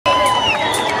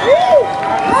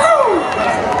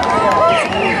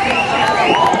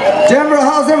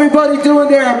everybody doing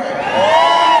there?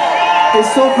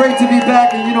 It's so great to be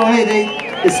back, and you know, hey,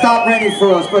 it stopped raining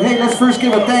for us. But hey, let's first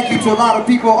give a thank you to a lot of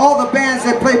people, all the bands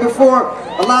that played before.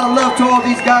 A lot of love to all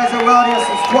these guys that were out here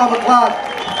since 12 o'clock.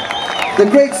 The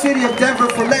great city of Denver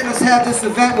for letting us have this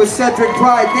event with Cedric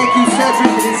Pride. Thank you,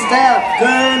 Cedric and his staff.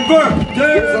 Denver!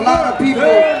 There's a lot of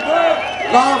people,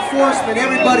 law enforcement,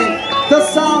 everybody. The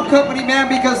sound company,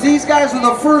 man, because these guys are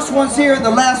the first ones here and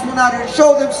the last one out here.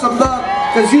 Show them some love,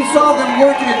 because you saw them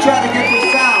working and trying to get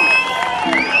the sound.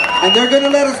 And they're going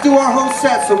to let us do our whole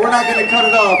set, so we're not going to cut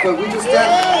it off. But we just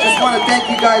want to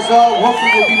thank you guys all.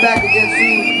 Hopefully we'll be back again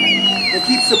soon. And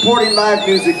keep supporting live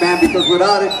music, man, because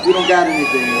without it, we don't got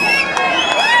anything.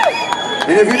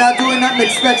 And if you're not doing nothing,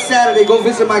 expect Saturday. Go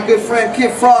visit my good friend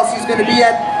Kid Frost. He's going to be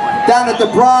down at the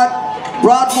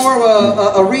Broadmoor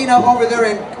Arena over there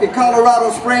in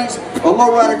Colorado Springs. A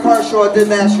lowrider car show I did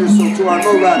last year, so to our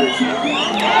lowriders.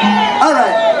 All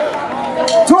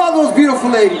right. To all those beautiful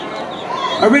ladies.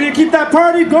 Are we ready to keep that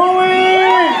party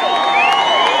going?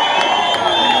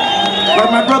 Like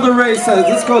my brother Ray says,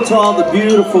 let's go to all the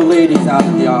beautiful ladies out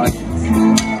in the audience.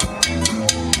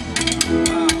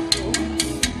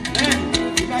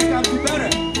 Man, you guys gotta do better.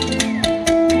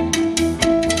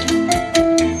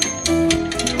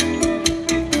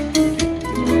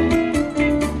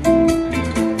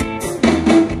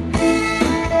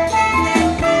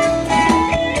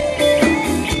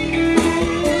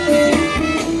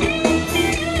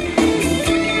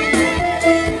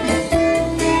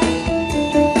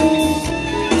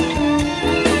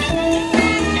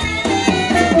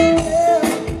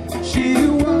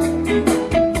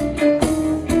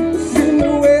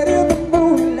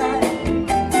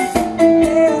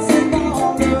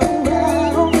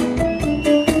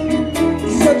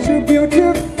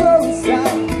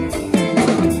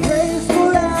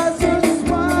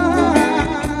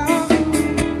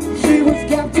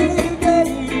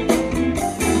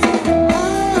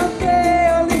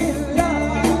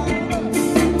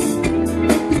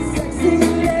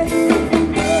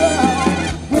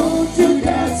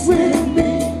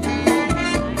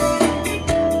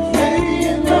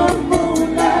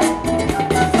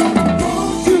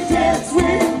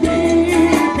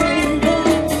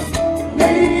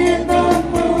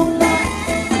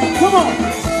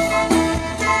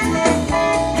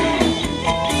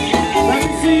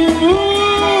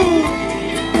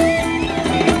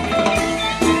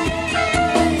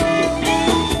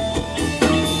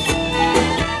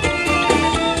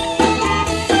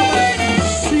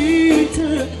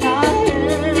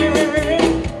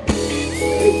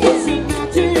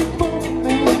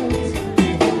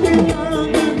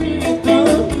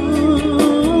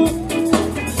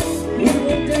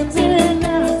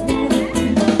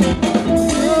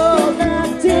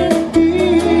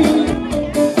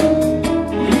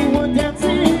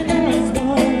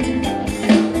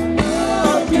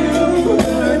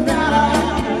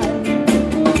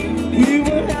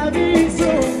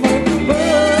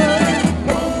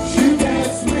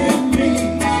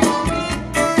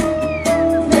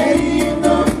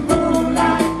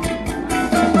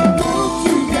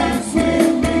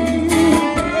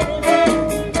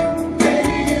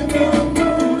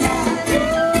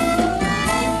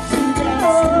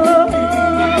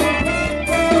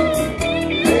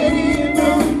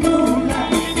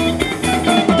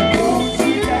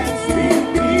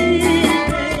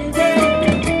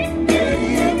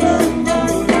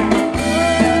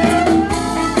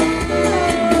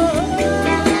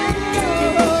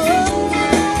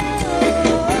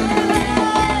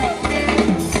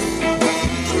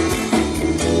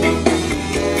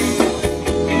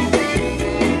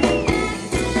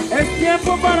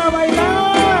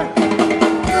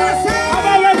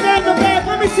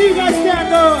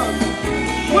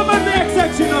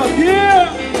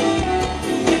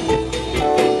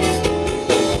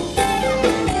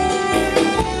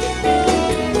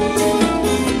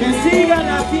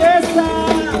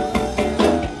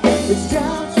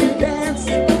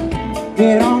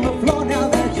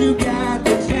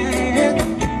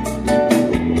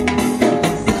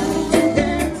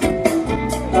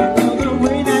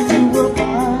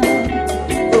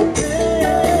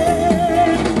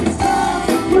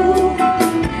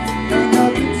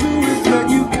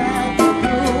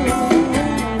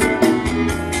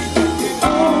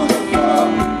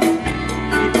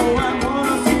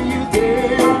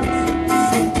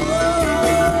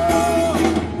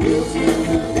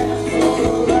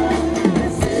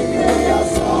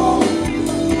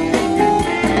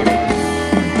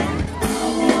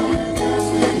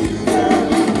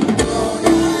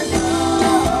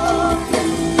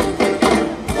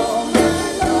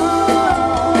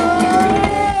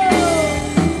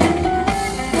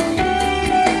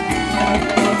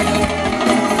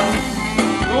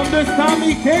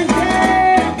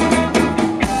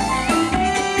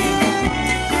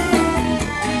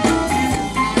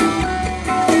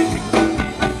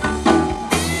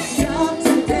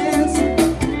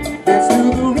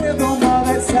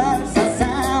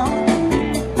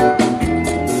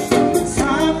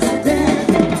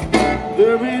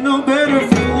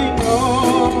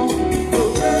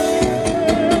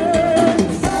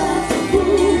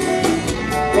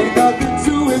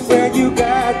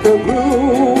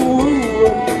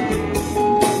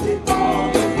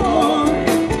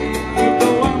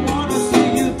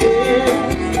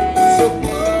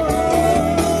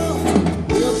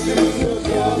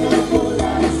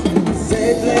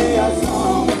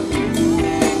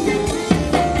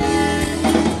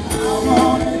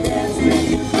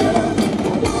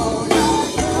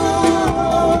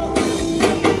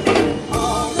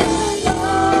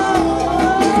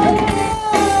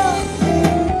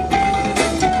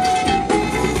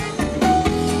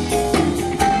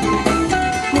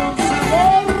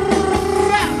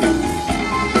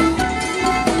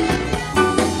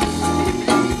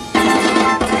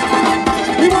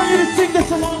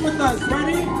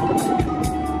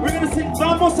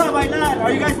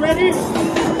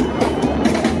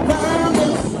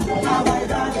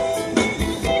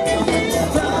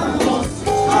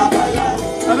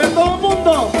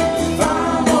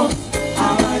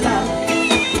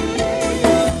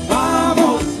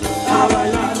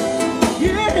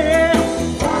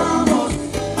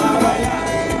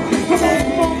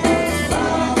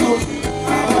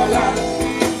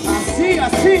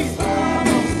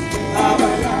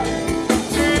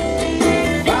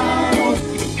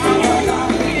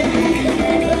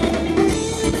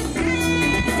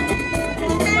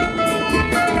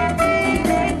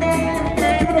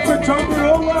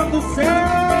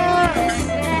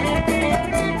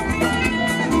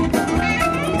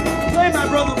 Play my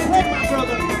brother, play my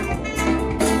brother.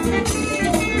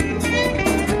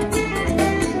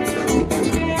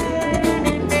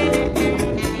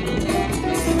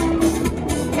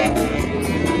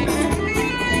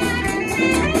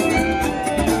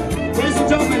 Ladies and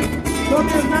gentlemen,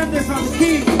 Dr. Hernandez on the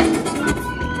key.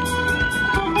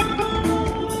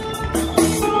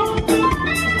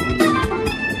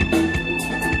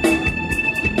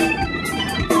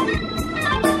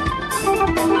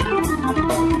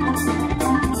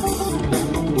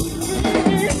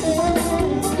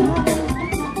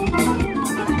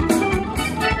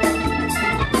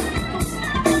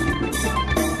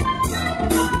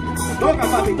 Toca,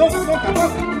 papi, toca, toca,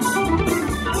 toca.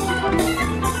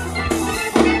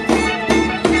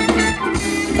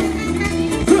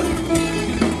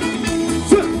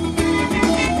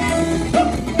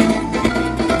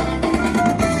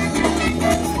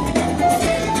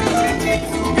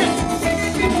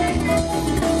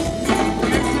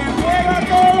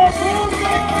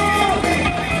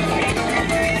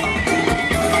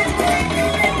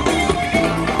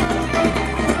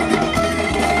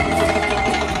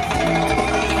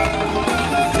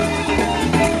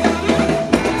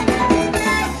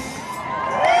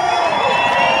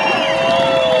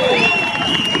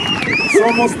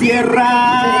 Somos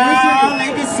Tierra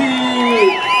Legacy.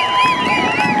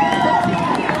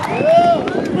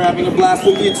 We're having a blast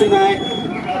with you tonight.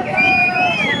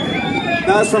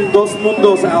 That's from Dos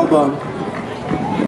Mundos album.